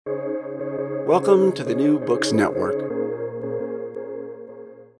Welcome to the New Books Network.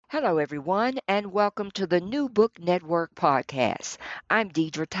 Hello, everyone, and welcome to the New Book Network podcast. I'm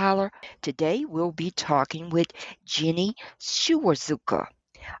Deidre Tyler. Today, we'll be talking with Jenny Shiwazuka,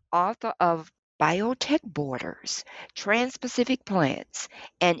 author of Biotech Borders, Trans-Pacific Plants,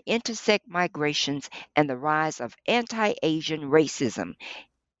 and Intersect Migrations and the Rise of Anti-Asian Racism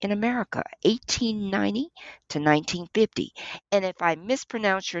in America, 1890 to 1950. And if I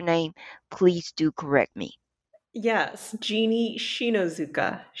mispronounce your name, please do correct me. Yes, Jeannie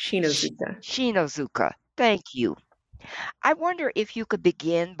Shinozuka. Shinozuka. Shinozuka, thank you. I wonder if you could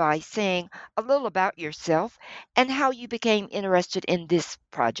begin by saying a little about yourself and how you became interested in this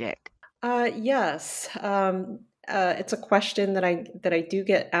project. Yes, it's a question that I do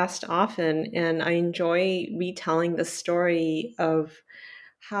get asked often, and I enjoy retelling the story of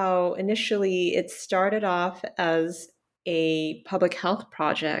how initially it started off as a public health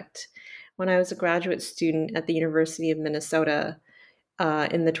project when I was a graduate student at the University of Minnesota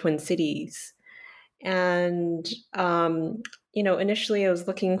in the Twin Cities. And, initially I was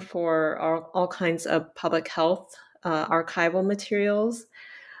looking for all kinds of public health archival materials.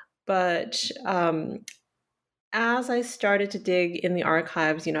 But as I started to dig in the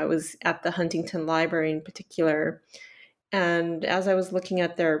archives, I was at the Huntington Library in particular. And as I was looking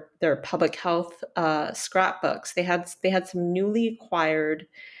at their public health scrapbooks, they had some newly acquired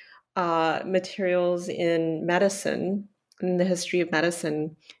materials in medicine, in the history of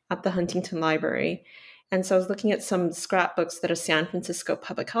medicine at the Huntington Library. And so I was looking at some scrapbooks that a San Francisco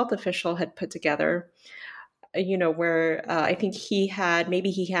public health official had put together, where I think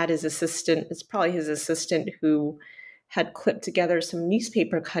maybe he had his assistant, it's probably his assistant who had clipped together some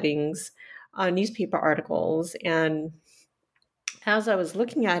newspaper cuttings, newspaper articles. And as I was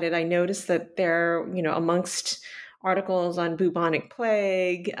looking at it, I noticed that there, amongst articles on bubonic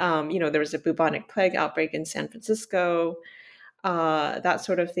plague, there was a bubonic plague outbreak in San Francisco, that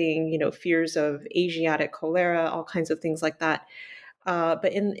sort of thing, fears of Asiatic cholera, all kinds of things like that.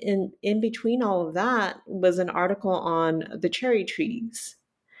 But in between all of that was an article on the cherry trees.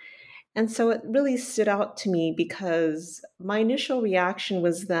 And so it really stood out to me because my initial reaction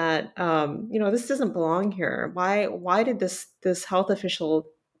was that, this doesn't belong here. Why did this health official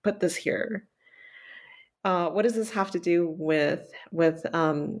put this here? What does this have to do with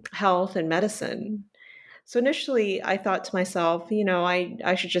health and medicine? So initially, I thought to myself,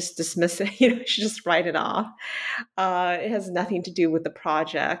 I should just dismiss it. I should just write it off. It has nothing to do with the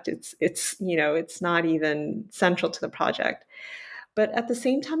project. It's not even central to the project. But at the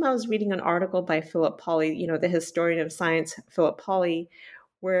same time, I was reading an article by Philip Pauley, the historian of science, Philip Pauley,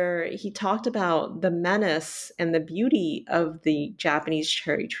 where he talked about the menace and the beauty of the Japanese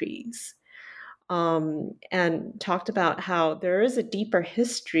cherry trees, and talked about how there is a deeper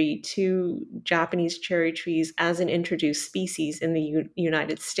history to Japanese cherry trees as an introduced species in the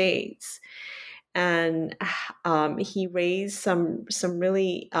United States. And he raised some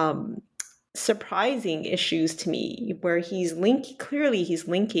really surprising issues to me, where clearly he's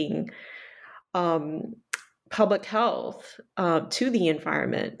linking um, public health to the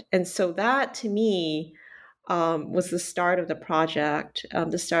environment. And so that to me was the start of the project,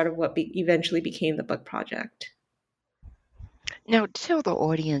 the start of what eventually became the book project. Now, tell the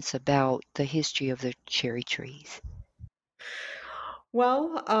audience about the history of the cherry trees.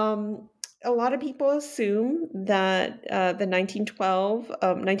 Well, a lot of people assume that the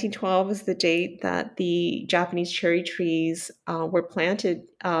 1912 is the date that the Japanese cherry trees were planted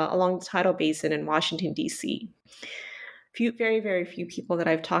along the tidal basin in Washington, D.C. Very, very few people that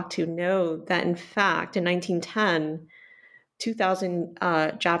I've talked to know that, in fact, in 1910, 2,000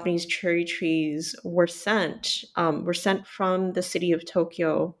 Japanese cherry trees were sent from the city of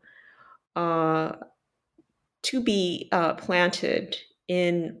Tokyo uh, to be planted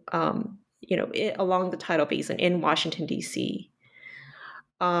along the tidal basin in Washington, D.C.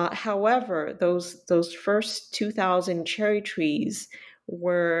 However, those first 2,000 cherry trees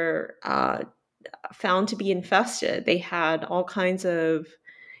were found to be infested. They had all kinds of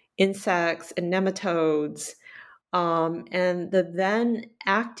insects and nematodes. And the then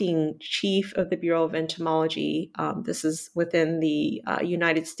acting chief of the Bureau of Entomology, this is within the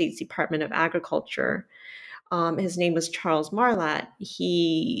United States Department of Agriculture, his name was Charles Marlatt.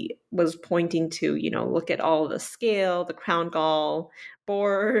 He was pointing to, look at all the scale, the crown gall,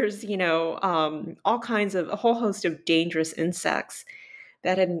 borers, all kinds of a whole host of dangerous insects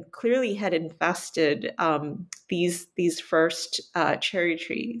that had infested these first cherry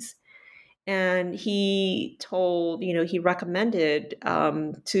trees. And he recommended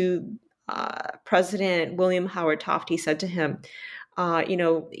to President William Howard Taft. He said to him,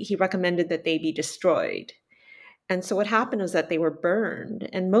 he recommended that they be destroyed. And so what happened was that they were burned,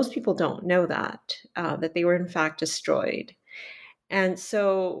 and most people don't know that they were in fact destroyed. And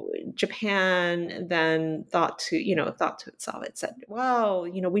so Japan then thought to itself, it said,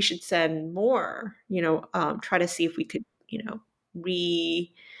 well, we should send more, try to see if we could,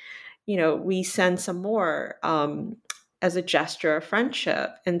 re, resend some more as a gesture of friendship.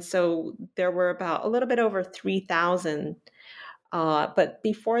 And so there were about a little bit over 3,000. But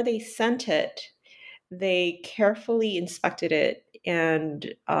before they sent it, they carefully inspected it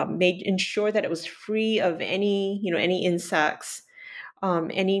and made ensure that it was free of any insects,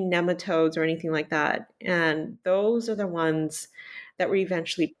 any nematodes or anything like that. And those are the ones that were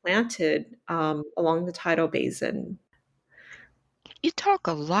eventually planted along the tidal basin. You talk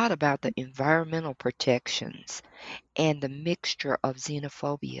a lot about the environmental protections and the mixture of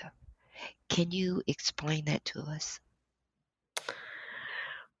xenophobia. Can you explain that to us?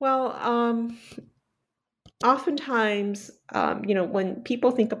 Well, oftentimes, when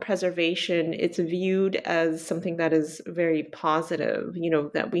people think of preservation, it's viewed as something that is very positive.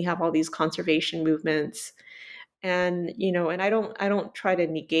 That we have all these conservation movements, and I don't try to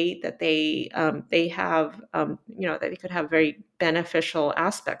negate that they have that they could have very beneficial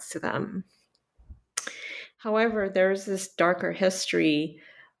aspects to them. However, there's this darker history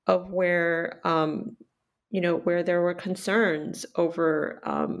of where there were concerns over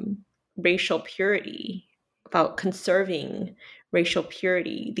racial purity, about conserving racial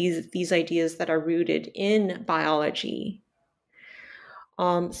purity, these ideas that are rooted in biology.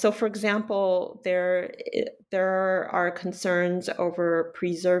 So, for example, there are concerns over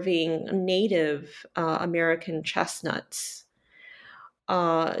preserving Native American chestnuts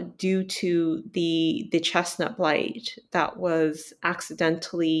due to the chestnut blight that was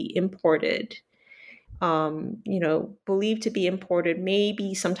accidentally imported. Believed to be imported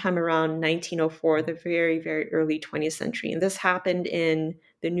maybe sometime around 1904, the very, very early 20th century. And this happened in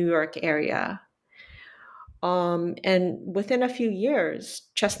the New York area. And within a few years,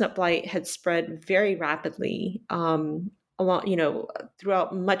 chestnut blight had spread very rapidly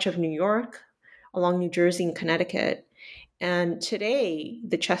throughout much of New York, along New Jersey and Connecticut. And today,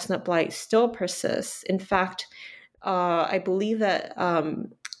 the chestnut blight still persists. In fact, I believe that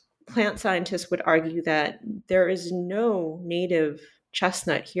plant scientists would argue that there is no native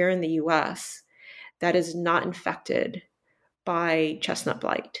chestnut here in the US that is not infected by chestnut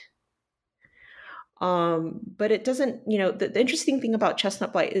blight. But it doesn't, the interesting thing about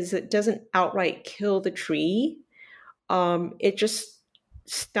chestnut blight is it doesn't outright kill the tree. It just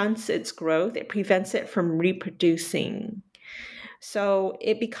stunts its growth. It prevents it from reproducing. So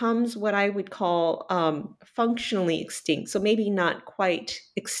it becomes what I would call functionally extinct. So maybe not quite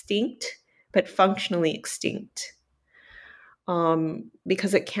extinct, but functionally extinct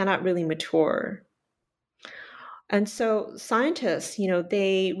because it cannot really mature. And so scientists,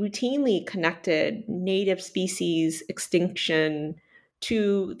 they routinely connected native species extinction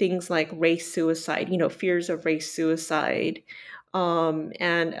to things like race suicide, fears of race suicide,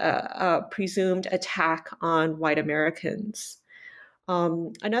 and a presumed attack on white Americans.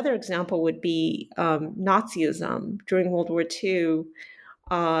 Another example would be Nazism. During World War II,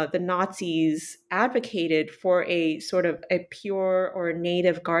 the Nazis advocated for a sort of a pure or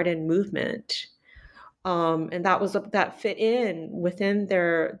native garden movement. And that fit in within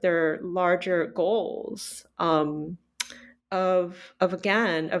their larger goals of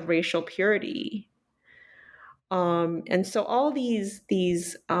racial purity. And so all these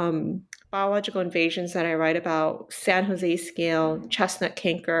biological invasions that I write about, San Jose scale, chestnut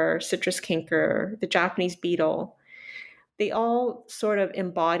canker, citrus canker, the Japanese beetle, they all sort of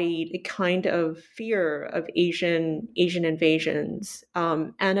embodied a kind of fear of Asian invasions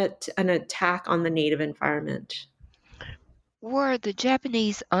and an attack on the native environment. Were the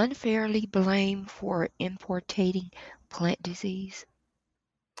Japanese unfairly blamed for importing plant disease?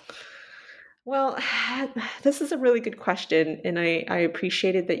 Well, this is a really good question, and I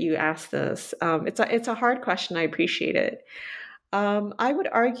appreciated that you asked this. It's a hard question. I appreciate it. I would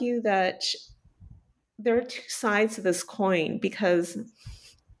argue that there are two sides to this coin because,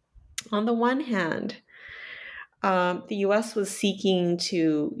 on the one hand, the U.S. was seeking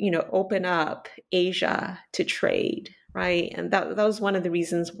to, open up Asia to trade, right? And that was one of the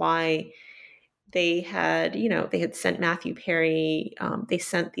reasons why they had sent Matthew Perry. They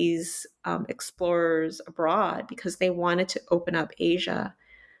sent these explorers abroad because they wanted to open up Asia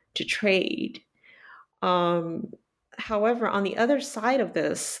to trade. However, on the other side of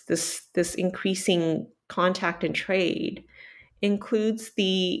this increasing contact and trade includes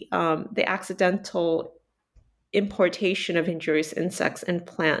the accidental importation of injurious insects and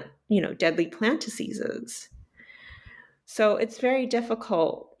deadly plant diseases. So it's very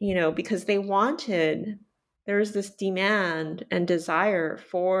difficult, because there's this demand and desire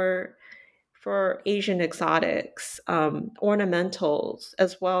for Asian exotics, ornamentals,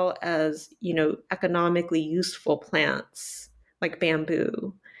 as well as, economically useful plants like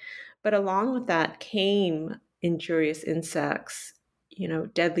bamboo. But along with that came injurious insects,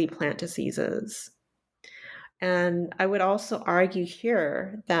 deadly plant diseases. And I would also argue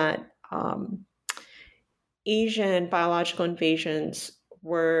here that Asian biological invasions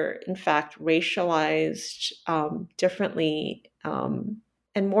were, in fact, racialized differently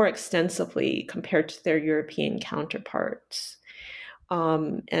and more extensively compared to their European counterparts.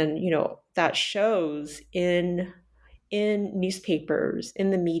 And that shows in newspapers,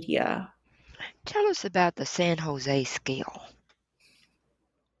 in the media. Tell us about the San Jose scale.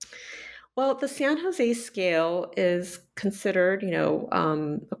 Well, the San Jose scale is considered,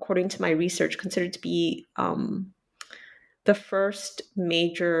 according to my research, considered to be the first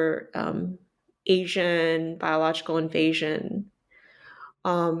major Asian biological invasion.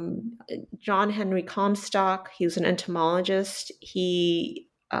 John Henry Comstock, he was an entomologist. He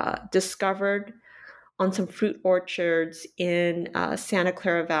discovered on some fruit orchards in Santa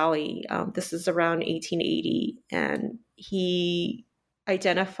Clara Valley. This is around 1880, and he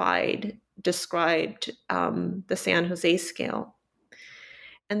described the San Jose scale.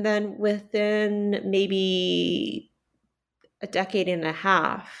 And then within maybe a decade and a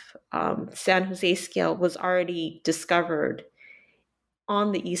half, San Jose scale was already discovered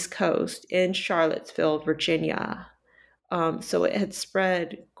on the East Coast in Charlottesville, Virginia. So it had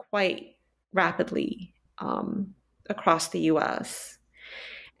spread quite rapidly across the U.S.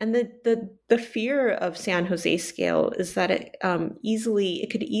 And the fear of San Jose scale is that it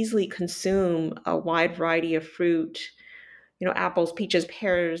could easily consume a wide variety of fruit, apples, peaches,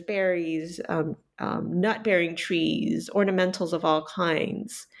 pears, berries, nut-bearing trees, ornamentals of all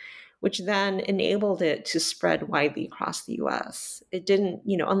kinds, which then enabled it to spread widely across the U.S. It didn't,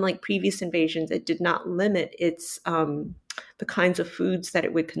 unlike previous invasions, it did not limit the kinds of foods that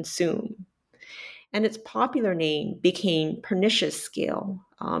it would consume. And its popular name became pernicious scale.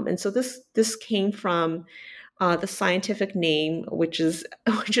 And so this came from the scientific name, which is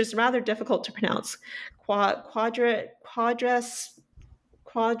rather difficult to pronounce, Quadras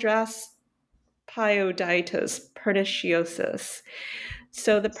Pioditis perniciosus.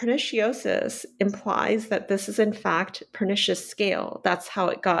 So the perniciosus implies that this is in fact pernicious scale. That's how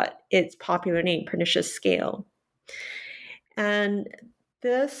it got its popular name, pernicious scale. And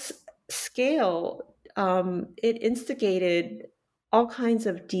this scale, it instigated all kinds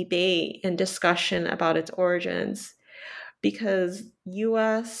of debate and discussion about its origins because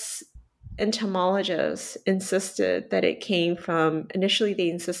U.S. entomologists insisted that it came from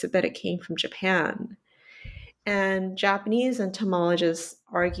Japan. And Japanese entomologists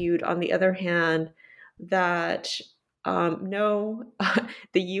argued, on the other hand, that no,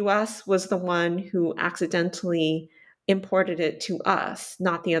 the U.S. was the one who accidentally imported it to us,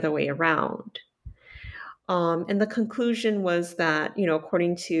 not the other way around. And the conclusion was that,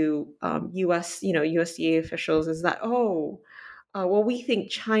 according to USDA officials, is that, well, we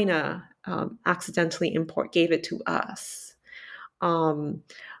think China accidentally gave it to us.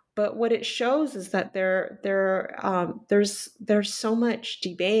 But what it shows is that there's so much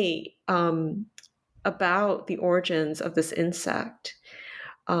debate about the origins of this insect,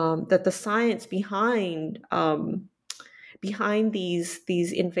 that the science behind these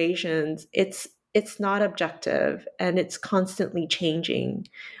invasions, it's not objective, and it's constantly changing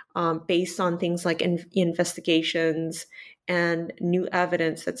based on things like investigations and new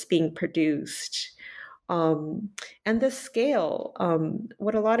evidence that's being produced. And the scale,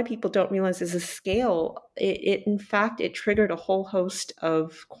 what a lot of people don't realize is the scale, it in fact, it triggered a whole host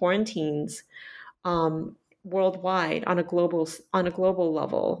of quarantines worldwide on a global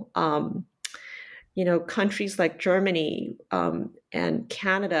level. Countries like Germany and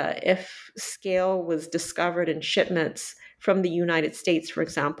Canada, if scale was discovered in shipments from the United States, for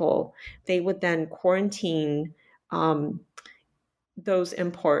example, they would then quarantine those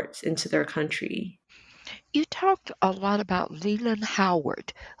imports into their country. You talked a lot about Leland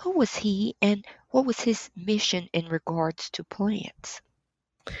Howard. Who was he, and what was his mission in regards to plants?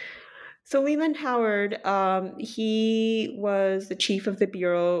 So Leland Howard, he was the chief of the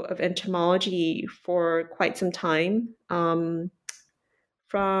Bureau of Entomology for quite some time,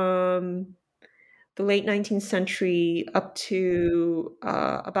 from the late 19th century up to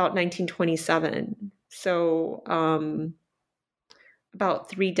about 1927. So about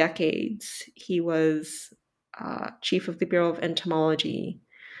 3 decades, he was chief of the Bureau of Entomology.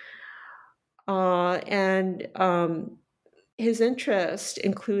 And his interest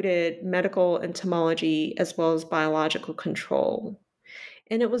included medical entomology as well as biological control.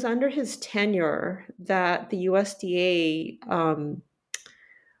 And it was under his tenure that the USDA,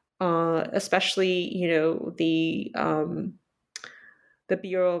 especially the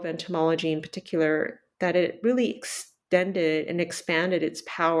Bureau of Entomology in particular, that it really extended and expanded its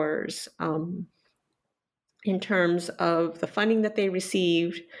powers in terms of the funding that they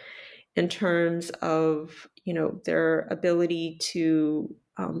received, in terms of their ability to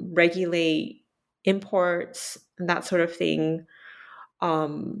regulate imports and that sort of thing.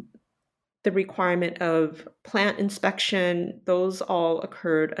 The requirement of plant inspection, those all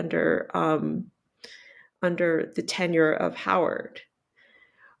occurred under the tenure of Howard.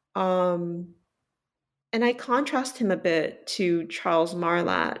 And I contrast him a bit to Charles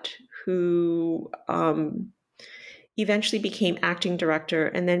Marlatt, who eventually became acting director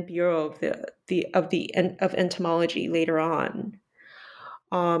and then Bureau of Entomology later on.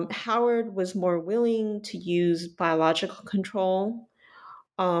 Howard was more willing to use biological control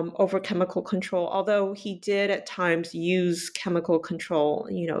over chemical control, although he did at times use chemical control.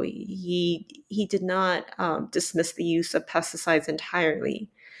 He did not dismiss the use of pesticides entirely.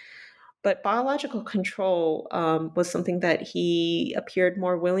 But biological control was something that he appeared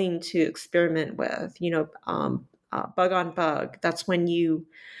more willing to experiment with. Bug on bug. That's when you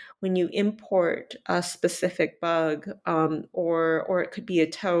import a specific bug, or it could be a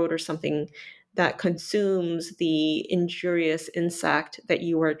toad or something that consumes the injurious insect that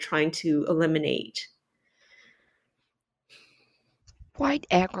you are trying to eliminate. White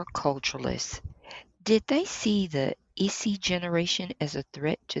agriculturalists, did they see the Issey generation as a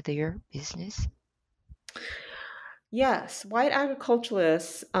threat to their business? Yes, white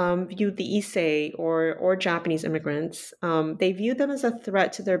agriculturalists viewed the Issei or Japanese immigrants. They viewed them as a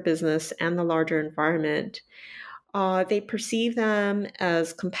threat to their business and the larger environment. They perceive them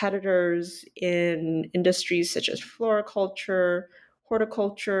as competitors in industries such as floriculture,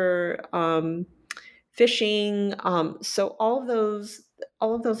 horticulture, fishing. So all of those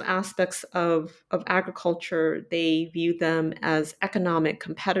aspects of agriculture, they view them as economic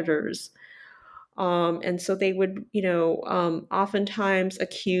competitors. And so they would, oftentimes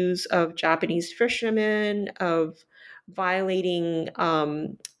accuse of Japanese fishermen of violating,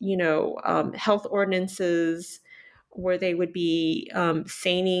 health ordinances, where they would be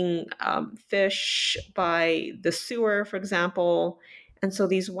seining fish by the sewer, for example. And so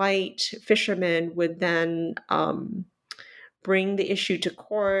these white fishermen would then bring the issue to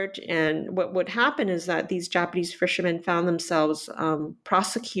court. And what would happen is that these Japanese fishermen found themselves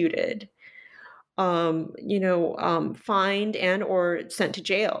prosecuted, fined and or sent to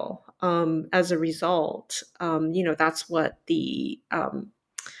jail as a result. That's what the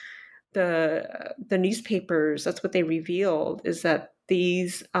newspapers, that's what they revealed, is that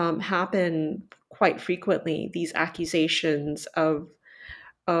these happen quite frequently, these accusations of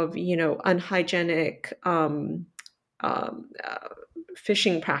unhygienic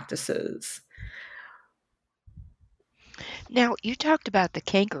fishing practices. Now, you talked about the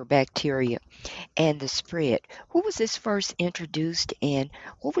canker bacteria and the spread. When was this first introduced and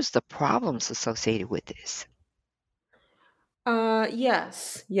what was the problems associated with this?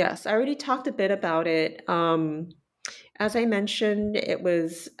 Yes. I already talked a bit about it. As I mentioned, it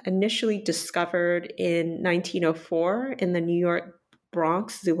was initially discovered in 1904 in the New York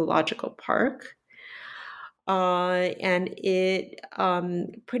Bronx Zoological Park. And it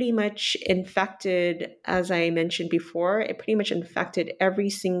pretty much infected, as I mentioned before, it pretty much infected every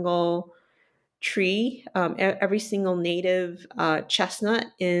single tree, every single native chestnut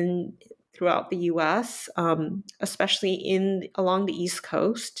throughout the U.S., especially along the East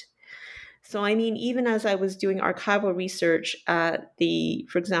Coast. So, I mean, even as I was doing archival research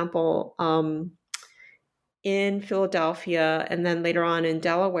for example, in Philadelphia and then later on in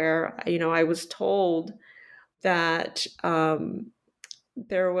Delaware, I was told that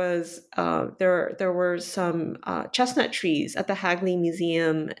there were some chestnut trees at the Hagley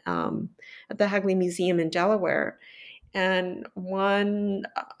Museum in Delaware. And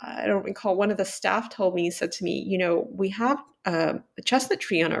I don't recall, one of the staff said to me, we have a chestnut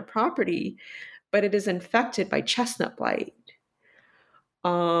tree on our property, but it is infected by chestnut blight.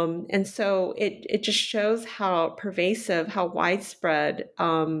 And so it just shows how pervasive, how widespread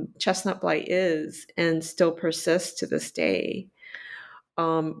chestnut blight is and still persists to this day,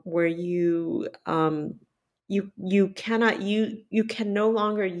 where you can no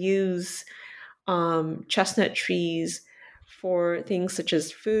longer use chestnut trees for things such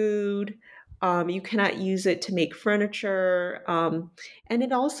as food, You cannot use it to make furniture, and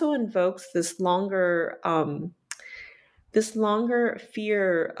it also invokes this longer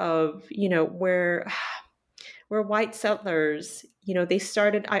fear of, where white settlers, they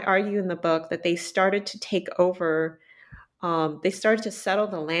started. I argue in the book that they started to take over. They started to settle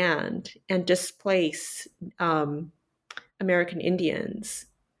the land and displace American Indians.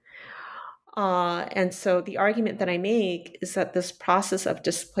 And so the argument that I make is that this process of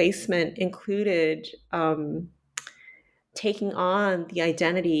displacement included taking on the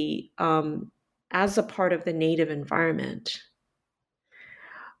identity as a part of the native environment.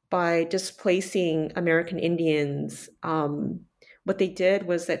 By displacing American Indians, what they did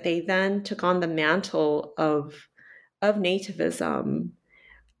was that they then took on the mantle of nativism,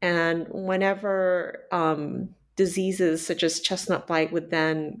 and whenever diseases such as chestnut blight would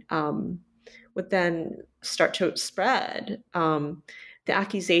then start to spread, the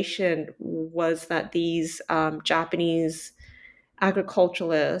accusation was that these Japanese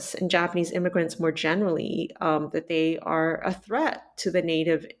agriculturalists and Japanese immigrants more generally, that they are a threat to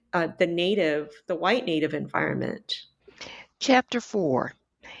the white native environment. Chapter 4.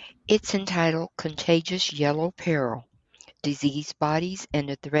 It's entitled Contagious Yellow Peril, Diseased Bodies and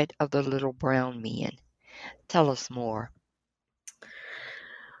the Threat of the Little Brown Men. Tell us more.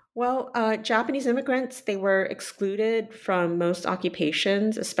 Well, Japanese immigrants, they were excluded from most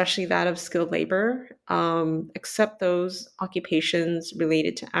occupations, especially that of skilled labor, except those occupations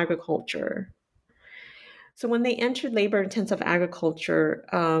related to agriculture. So when they entered labor-intensive agriculture,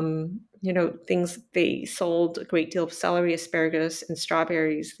 they sold a great deal of celery, asparagus, and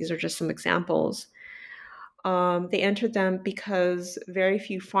strawberries. These are just some examples. They entered them because very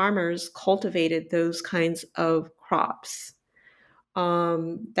few farmers cultivated those kinds of crops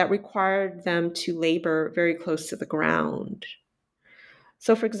that required them to labor very close to the ground.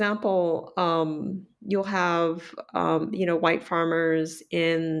 So, for example, you'll have white farmers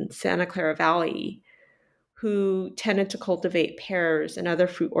in Santa Clara Valley who tended to cultivate pears and other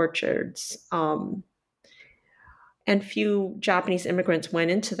fruit orchards. And few Japanese immigrants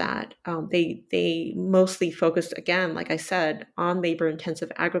went into that. They mostly focused, again, like I said, on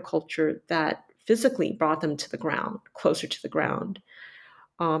labor-intensive agriculture that physically brought them to the ground, closer to the ground.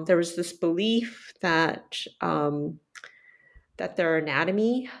 There was this belief that their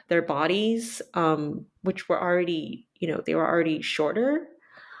anatomy, their bodies, which were already, they were already shorter,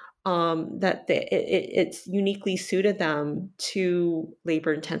 that it's uniquely suited them to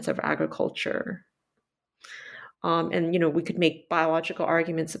labor-intensive agriculture. And we could make biological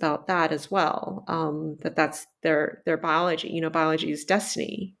arguments about that as well. That's their biology. Biology is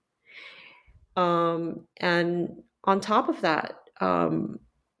destiny. And on top of that,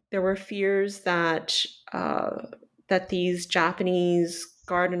 there were fears that these Japanese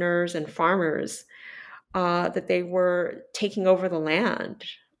gardeners and farmers that they were taking over the land.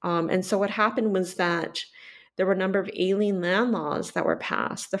 And so what happened was that there were a number of alien land laws that were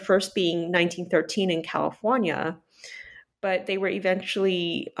passed, the first being 1913 in California, but they were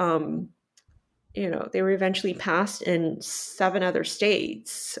eventually, passed in 7 other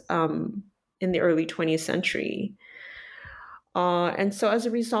states in the early 20th century. And so as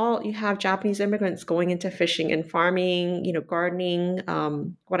a result, you have Japanese immigrants going into fishing and farming, gardening,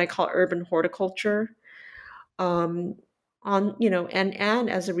 what I call urban horticulture. And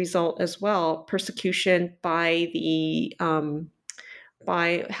as a result as well, persecution by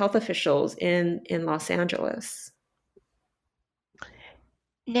by health officials in Los Angeles.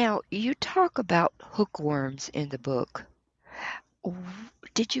 Now, you talk about hookworms in the book.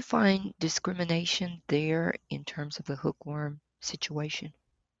 Did you find discrimination there in terms of the hookworm situation?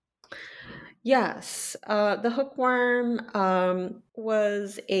 Yes, the hookworm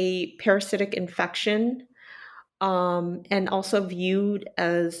was a parasitic infection. And also viewed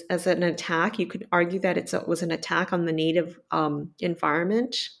as an attack. You could argue that it was an attack on the native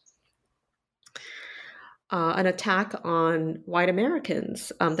environment, an attack on white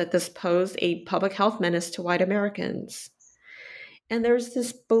Americans, that this posed a public health menace to white Americans. And there's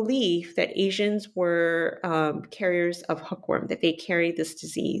this belief that Asians were carriers of hookworm, that they carried this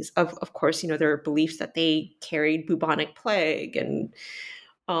disease. Of course, there are beliefs that they carried bubonic plague and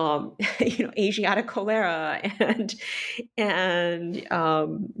Asiatic cholera and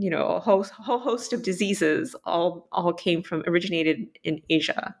a whole host of diseases all originated in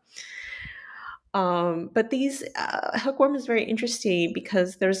Asia. But these hookworm is very interesting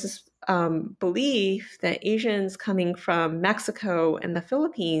because there's this belief that Asians coming from Mexico and the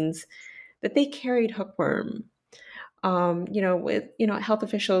Philippines, that they carried hookworm. Health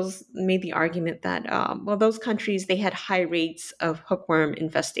officials made the argument that, well, those countries, they had high rates of hookworm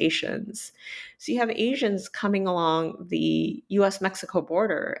infestations. So you have Asians coming along the U.S.-Mexico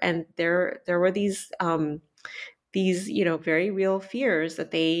border, and there were these very real fears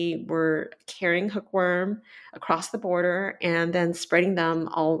that they were carrying hookworm across the border and then spreading them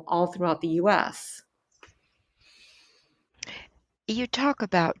all throughout the U.S. You talk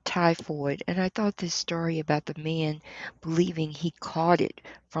about typhoid, and I thought this story about the man believing he caught it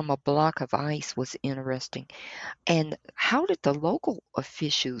from a block of ice was interesting. And how did the local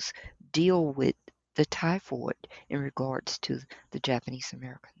officials deal with the typhoid in regards to the Japanese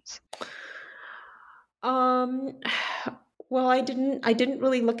Americans? Um, well, I didn't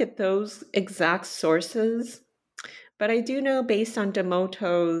really look at those exact sources, but I do know based on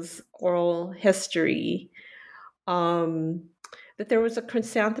Demoto's oral history, um, that there was a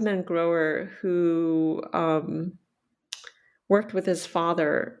chrysanthemum grower who worked with his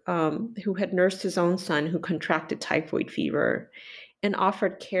father, who had nursed his own son who contracted typhoid fever, and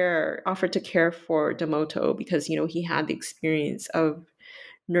offered to care for Demoto because he had the experience of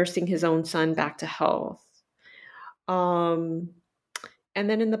nursing his own son back to health. Um, and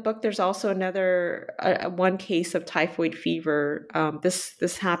then in the book, there's also another one case of typhoid fever.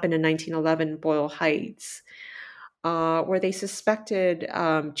 This happened in 1911, Boyle Heights, where they suspected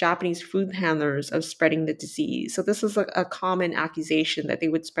Japanese food handlers of spreading the disease. So this was a common accusation that they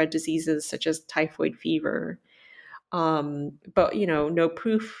would spread diseases such as typhoid fever. But no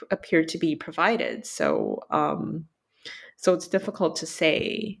proof appeared to be provided. So it's difficult to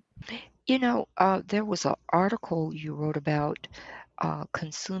say. There was an article you wrote about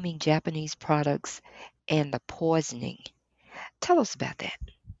consuming Japanese products and the poisoning. Tell us about that.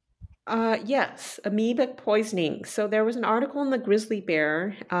 Yes, amoebic poisoning. So there was an article in the Grizzly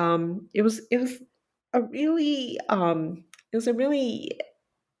Bear. It was a really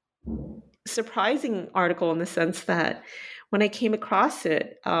surprising article in the sense that when I came across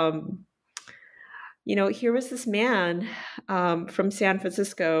it, here was this man from San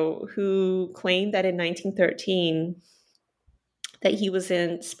Francisco who claimed that in 1913 that he was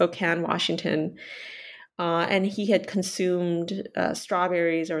in Spokane, Washington, and he had consumed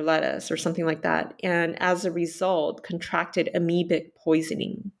strawberries or lettuce or something like that, and as a result contracted amoebic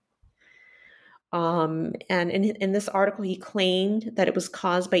poisoning. And in this article, he claimed that it was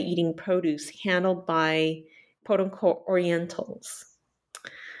caused by eating produce handled by quote unquote Orientals.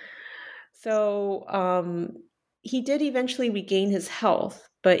 So he did eventually regain his health,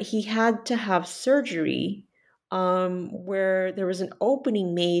 but he had to have surgery where there was an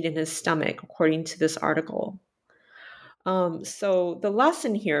opening made in his stomach, according to this article. So the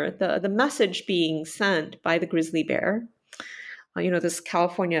lesson here, the message being sent by the Grizzly Bear, this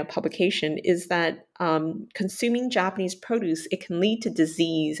California publication, is that consuming Japanese produce, it can lead to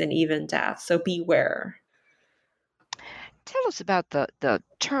disease and even death. So beware. Tell us about the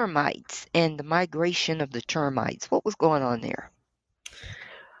termites and the migration of the termites. What was going on there?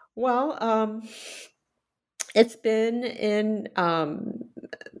 Well, it's been in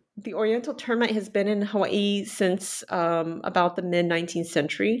the Oriental termite has been in Hawaii since about the mid 19th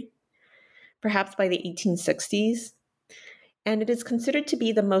century, perhaps by the 1860s. And it is considered to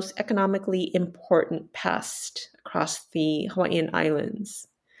be the most economically important pest across the Hawaiian Islands.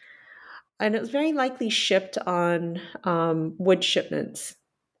 And it was very likely shipped on wood shipments.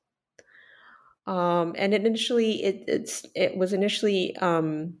 And it was initially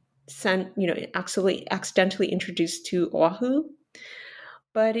sent, accidentally introduced to Oahu,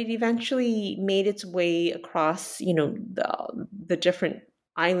 but it eventually made its way across, the different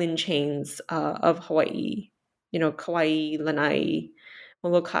island chains of Hawaii, Kauai, Lanai,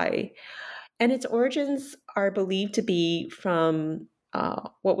 Molokai. And its origins are believed to be from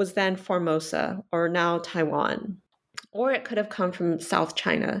what was then Formosa, or now Taiwan, or it could have come from South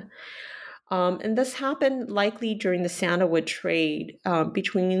China. And this happened likely during the sandalwood trade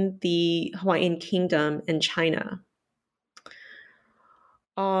between the Hawaiian kingdom and China.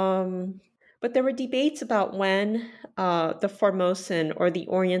 But there were debates about when the Formosan or the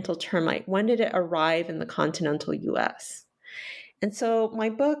Oriental termite, when did it arrive in the continental U.S.? And so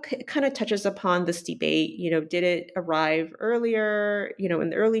my book kind of touches upon this debate. Did it arrive earlier, in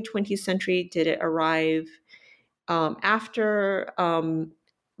the early 20th century? Did it arrive after?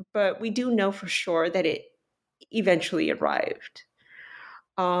 But we do know for sure that it eventually arrived,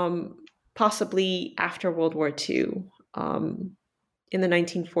 possibly after World War II, in the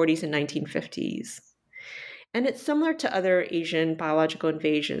 1940s and 1950s. And it's similar to other Asian biological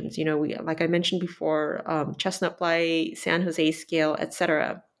invasions. Like I mentioned before, chestnut blight, San Jose scale,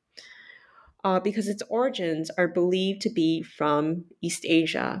 etc. because its origins are believed to be from East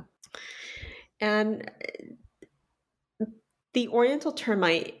Asia. And the Oriental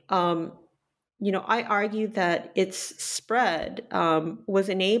termite, I argue that its spread was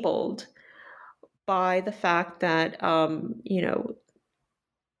enabled by the fact that,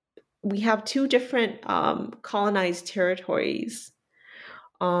 we have two different colonized territories.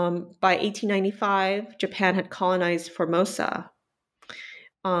 By 1895, Japan had colonized Formosa,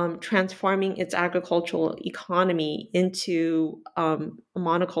 transforming its agricultural economy into a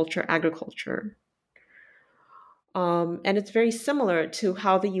monoculture agriculture. And it's very similar to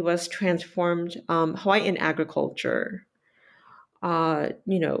how the US transformed Hawaiian agriculture,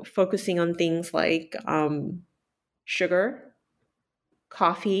 focusing on things like sugar,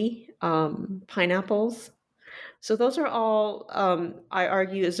 coffee, pineapples. So those are all, I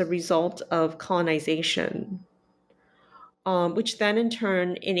argue, as a result of colonization, which then in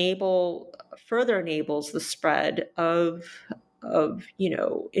turn further enables the spread of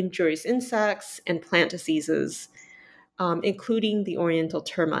injurious insects and plant diseases, including the Oriental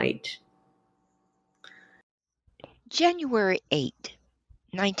termite. January 8,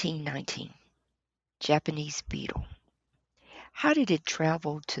 1919, Japanese beetle. How did it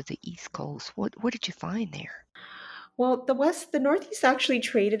travel to the East Coast? What did you find there? Well, the Northeast actually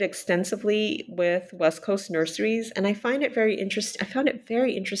traded extensively with West Coast nurseries, and I find it very interesting. I found it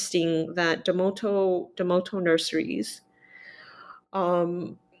very interesting that Demoto nurseries,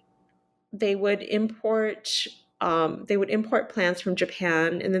 um, they would import plants from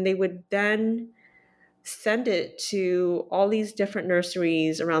Japan, and then they would then send it to all these different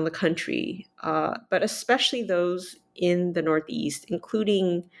nurseries around the country, but especially those in the Northeast,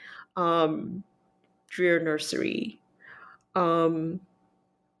 including um, Dreer Nursery, um,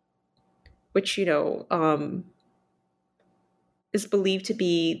 which is believed to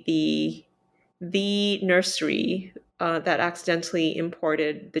be the nursery that accidentally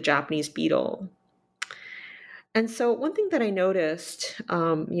imported the Japanese beetle. And so, one thing that I noticed,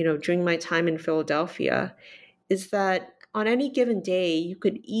 during my time in Philadelphia, is that on any given day, you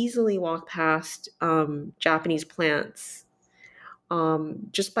could easily walk past Japanese plants,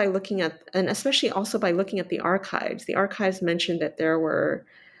 just by looking at, and especially also by looking at the archives. The archives mentioned that there were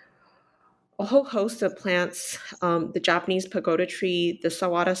a whole host of plants, the Japanese pagoda tree, the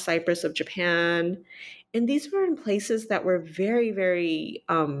Sawada cypress of Japan. And these were in places that were very, very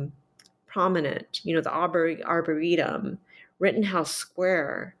prominent. The Arboretum, Rittenhouse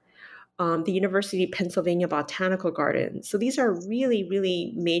Square, the University of Pennsylvania Botanical Gardens. So these are really,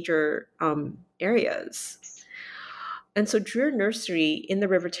 really major areas. And so Dreer Nursery in the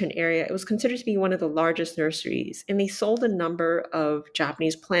Riverton area, it was considered to be one of the largest nurseries, and they sold a number of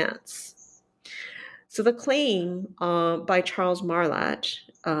Japanese plants. So the claim by Charles Marlatt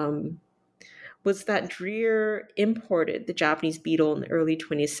was that Dreer imported the Japanese beetle in the early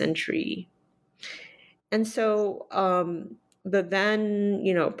 20th century. And so the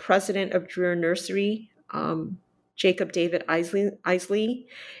then, president of Dreer Nursery, Jacob David Isley,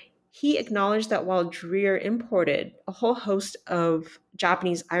 he acknowledged that while Dreer imported a whole host of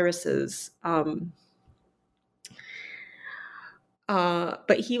Japanese irises,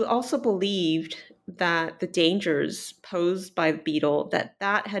 but he also believed that the dangers posed by the beetle, that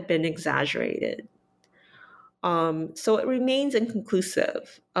had been exaggerated. So it remains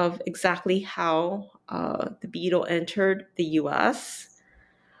inconclusive of exactly how the beetle entered the U.S.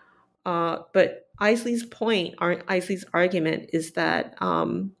 But Isley's argument is that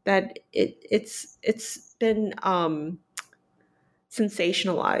it's been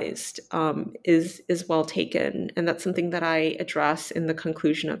sensationalized, is well taken, and that's something that I address in the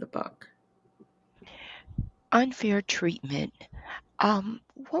conclusion of the book. Unfair treatment.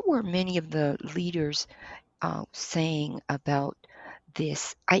 What were many of the leaders saying about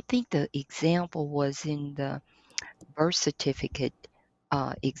this? I think the example was in the birth certificate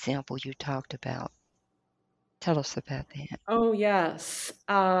example you talked about. Tell us about that. Oh, yes.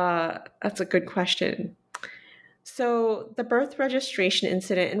 That's a good question. So, the birth registration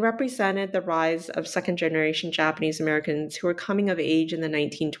incident represented the rise of second generation Japanese Americans who were coming of age in the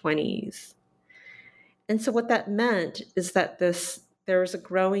 1920s. And so, what that meant is that there was a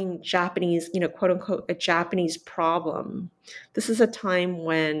growing Japanese, quote unquote, a Japanese problem. This is a time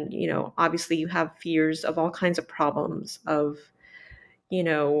when, obviously you have fears of all kinds of problems, of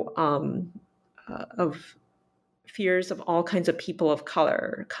fears of all kinds of people of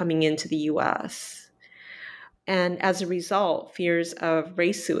color coming into the US. And as a result, fears of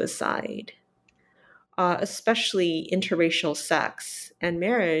race suicide, especially interracial sex and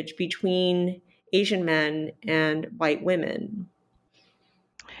marriage between Asian men and white women.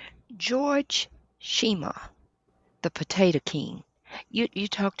 George Shima, the Potato King. You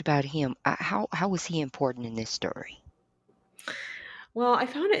talked about him. How was he important in this story? Well, I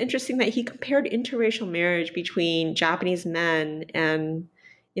found it interesting that he compared interracial marriage between Japanese men and,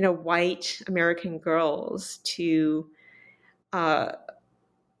 white American girls to uh,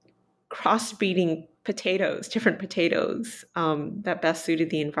 crossbreeding potatoes, different potatoes that best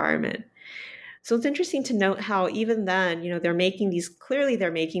suited the environment. So it's interesting to note how even then, they're making these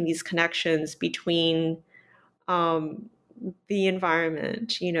connections between um, the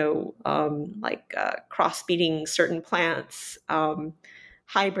environment, like crossbreeding certain plants,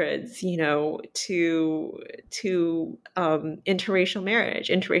 hybrids, to interracial marriage,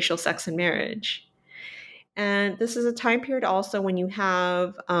 interracial sex and marriage. And this is a time period also when you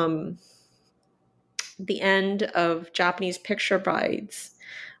have the end of Japanese picture brides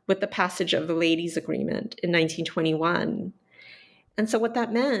with the passage of the Ladies' Agreement in 1921. And so what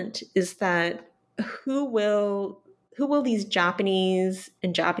that meant is that who will who will these Japanese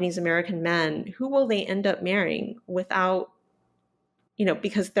and Japanese American men, who will they end up marrying without,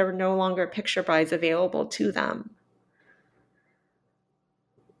 because there were no longer picture brides available to them?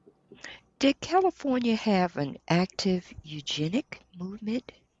 Did California have an active eugenic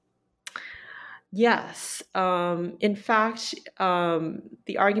movement? Yes. In fact,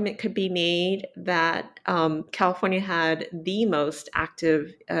 the argument could be made that California had the most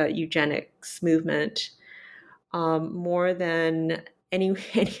active eugenics movement, more than any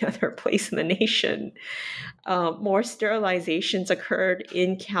other place in the nation. More sterilizations occurred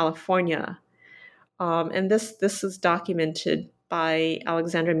in California, and this is documented by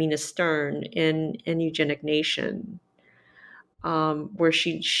Alexandra Mina Stern in Eugenic Nation, where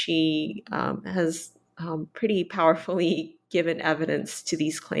she has pretty powerfully given evidence to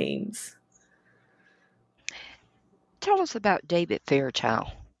these claims. Tell us about David Fairchild.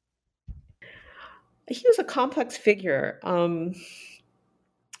 He was a complex figure. And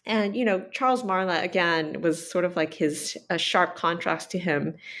Charles Marlatt again was sort of like a sharp contrast to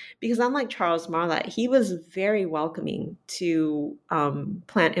him, because unlike Charles Marlatt, he was very welcoming to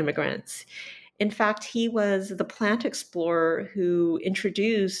plant immigrants. In fact, he was the plant explorer who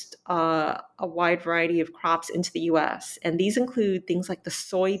introduced a wide variety of crops into the U.S., and these include things like the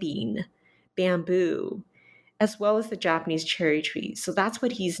soybean, bamboo, as well as the Japanese cherry trees. So that's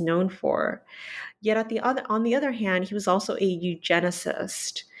what he's known for. Yet on the other hand, he was also a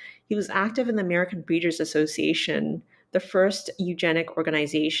eugenicist. He was active in the American Breeders Association, the first eugenic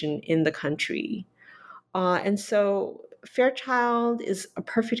organization in the country. And so Fairchild is a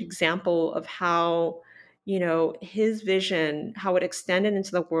perfect example of how, his vision, how it extended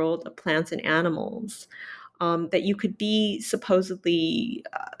into the world of plants and animals. That you could be supposedly,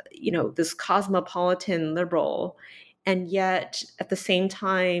 this cosmopolitan liberal, and yet at the same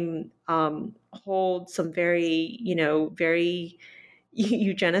time hold some very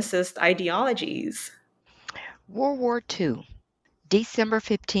eugenicist ideologies. World War II, December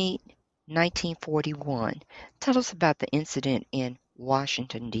 15th, 1941. Tell us about the incident in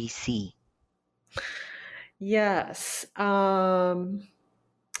Washington, D.C. Yes. There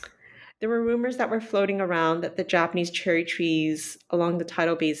were rumors that were floating around that the Japanese cherry trees along the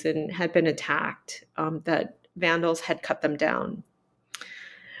tidal basin had been attacked, that vandals had cut them down.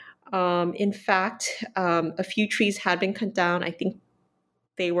 In fact, a few trees had been cut down. I think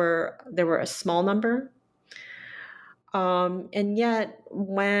there were a small number. And yet,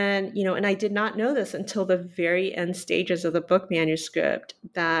 and I did not know this until the very end stages of the book manuscript,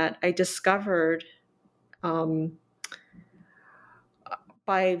 that I discovered um,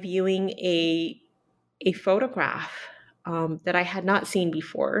 by viewing a photograph that I had not seen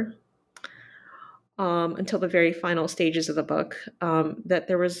before, until the very final stages of the book, that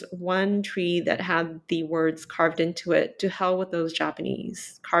there was one tree that had the words carved into it, "To hell with those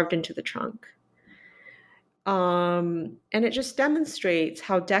Japanese," carved into the trunk. And it just demonstrates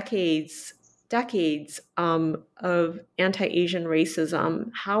how decades of anti-Asian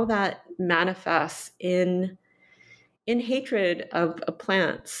racism, how that manifests in hatred of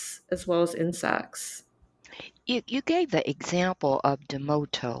plants as well as insects. You gave the example of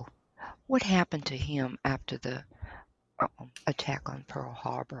Demoto. What happened to him after the attack on Pearl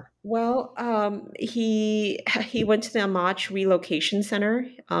Harbor? Well, he went to the Amach Relocation Center,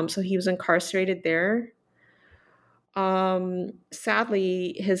 so he was incarcerated there.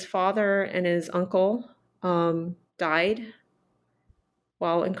 Sadly, his father and his uncle died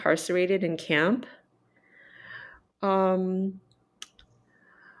while incarcerated in camp. Um,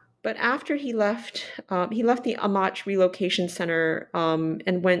 But after he left the Amach Relocation Center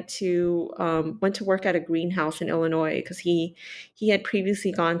and went to work at a greenhouse in Illinois because he had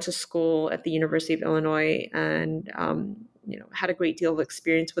previously gone to school at the University of Illinois and had a great deal of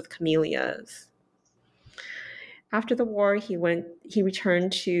experience with camellias. After the war, he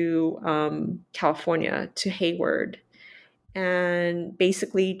returned to California, to Hayward, and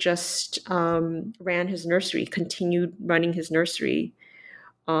basically just ran his nursery, continued running his nursery,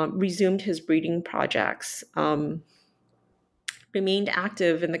 resumed his breeding projects, remained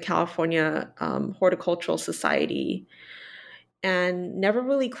active in the California Horticultural Society, and never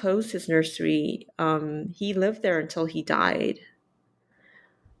really closed his nursery. He lived there until he died.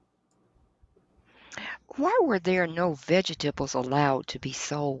 Why were there no vegetables allowed to be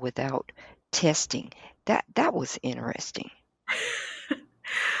sold without testing? That was interesting.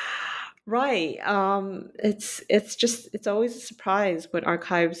 Right. It's always a surprise what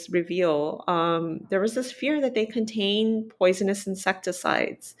archives reveal. There was this fear that they contain poisonous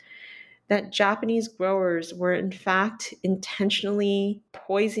insecticides, that Japanese growers were in fact intentionally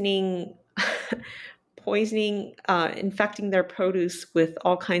infecting their produce with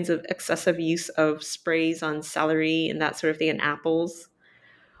all kinds of excessive use of sprays on celery and that sort of thing, and apples.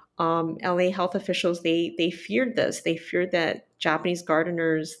 LA health officials, they feared this. They feared that Japanese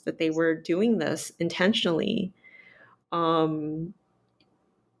gardeners, that they were doing this intentionally. Um,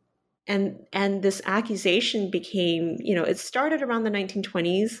 and this accusation became, it started around the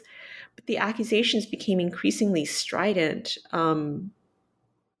 1920s, but the accusations became increasingly strident,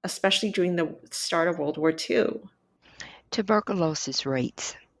 especially during the start of World War II. Tuberculosis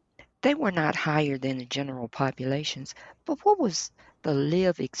rates. They were not higher than the general populations, but what was the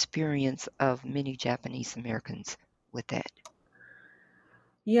lived experience of many Japanese Americans with that?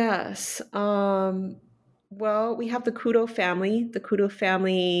 Yes. Well, we have the Kudo family. The Kudo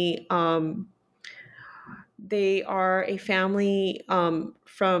family, they are a family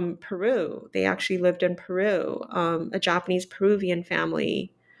from Peru. They actually lived in Peru, a Japanese Peruvian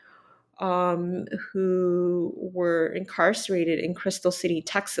family who were incarcerated in Crystal City,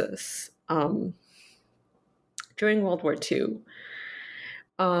 Texas, during World War II.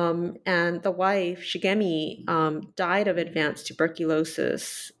 And the wife, Shigemi, died of advanced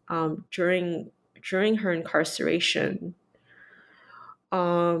tuberculosis during her incarceration.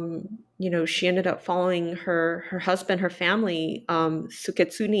 She ended up following her husband, her family,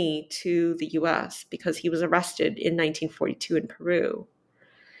 Suketsuni, to the U.S. because he was arrested in 1942 in Peru.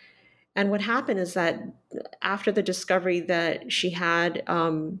 And what happened is that after the discovery that she had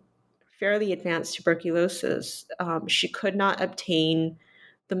fairly advanced tuberculosis, she could not obtain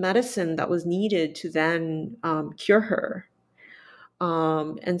the medicine that was needed to then cure her.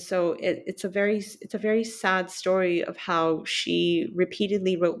 And so it's a very sad story of how she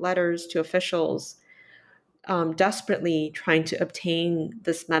repeatedly wrote letters to officials, desperately trying to obtain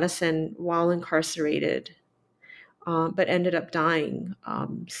this medicine while incarcerated, but ended up dying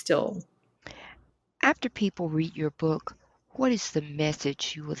still. After people read your book, what is the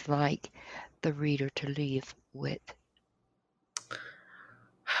message you would like the reader to leave with?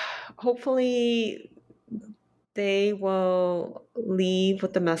 Hopefully, they will leave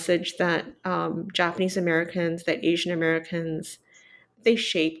with the message that Japanese Americans, that Asian Americans, they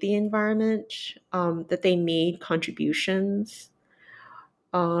shaped the environment, that they made contributions.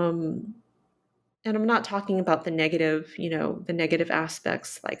 And I'm not talking about the negative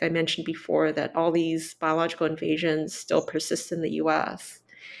aspects, like I mentioned before, that all these biological invasions still persist in the US.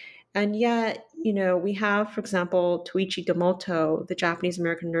 And yet, we have, for example, Toichi Demoto, the Japanese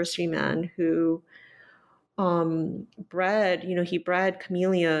American nurseryman who he bred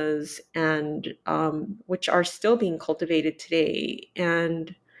camellias, and which are still being cultivated today.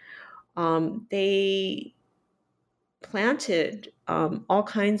 And they planted all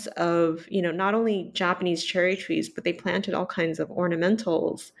kinds of, not only Japanese cherry trees, but they planted all kinds of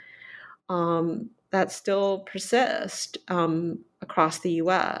ornamentals that still persist across the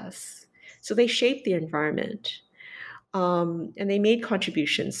US. So they shaped the environment. And they made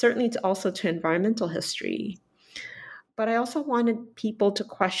contributions, certainly also to environmental history. But I also wanted people to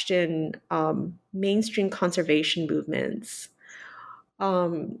question mainstream conservation movements.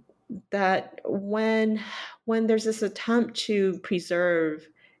 That when there's this attempt to preserve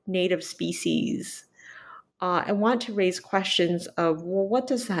native species, I want to raise questions of, well, what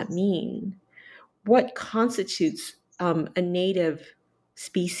does that mean? What constitutes a native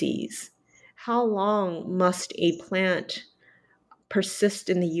species? How long must a plant persist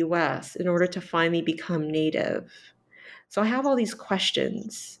in the US in order to finally become native? So I have all these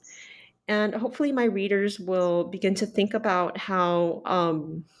questions. And hopefully my readers will begin to think about how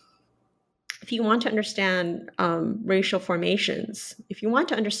if you want to understand racial formations, if you want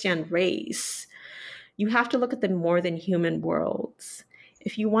to understand race, you have to look at the more than human worlds.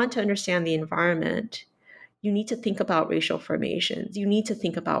 If you want to understand the environment, you need to think about racial formations. You need to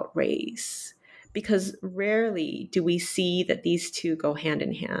think about race, because rarely do we see that these two go hand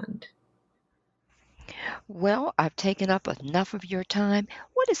in hand. Well, I've taken up enough of your time.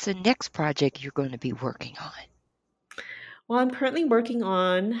 What is the next project you're going to be working on? Well, I'm currently working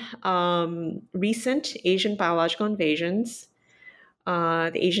on recent Asian biological invasions,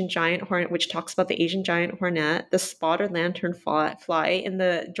 the Asian giant hornet, which talks about the Asian giant hornet, the spotted lantern fly, and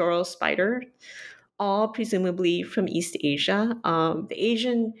the Joro spider, all presumably from East Asia.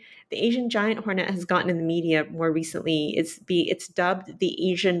 The Asian giant hornet has gotten in the media more recently. It's dubbed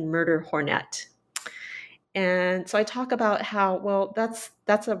the Asian murder hornet. And so I talk about how, well, that's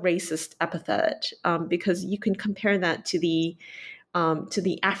a racist epithet, because you can compare that to the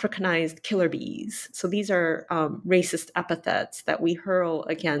Africanized killer bees. So these are racist epithets that we hurl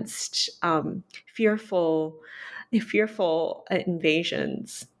against fearful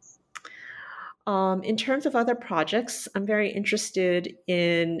invasions. In terms of other projects, I'm very interested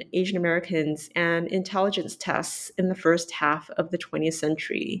in Asian Americans and intelligence tests in the first half of the 20th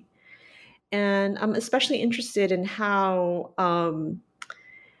century. And I'm especially interested in how,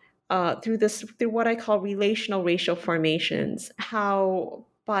 through what I call relational racial formations, how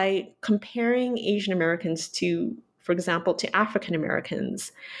by comparing Asian Americans to, for example, to African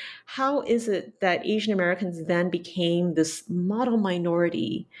Americans, how is it that Asian Americans then became this model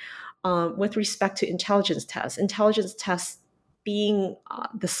minority with respect to intelligence tests? Intelligence tests being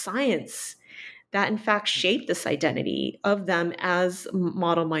the science that in fact shaped this identity of them as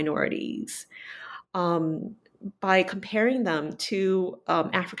model minorities. By comparing them to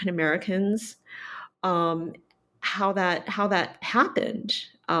African Americans, how that happened.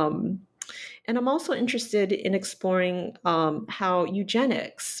 And I'm also interested in exploring how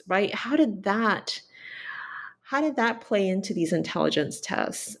eugenics, right? How did that play into these intelligence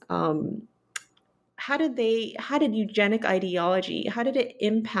tests? How did eugenic ideology, how did it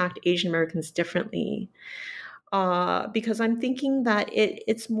impact Asian Americans differently? Because I'm thinking that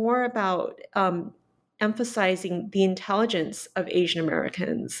it's more about emphasizing the intelligence of Asian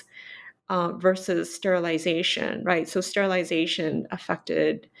Americans versus sterilization, right? So sterilization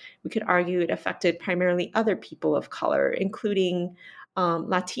we could argue it affected primarily other people of color, including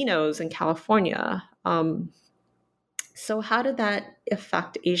Latinos in California. So how did that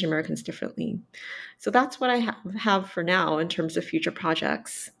affect Asian Americans differently? So that's what I have for now in terms of future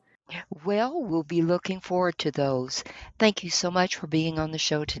projects. Well, we'll be looking forward to those. Thank you so much for being on the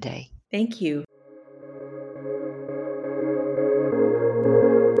show today. Thank you.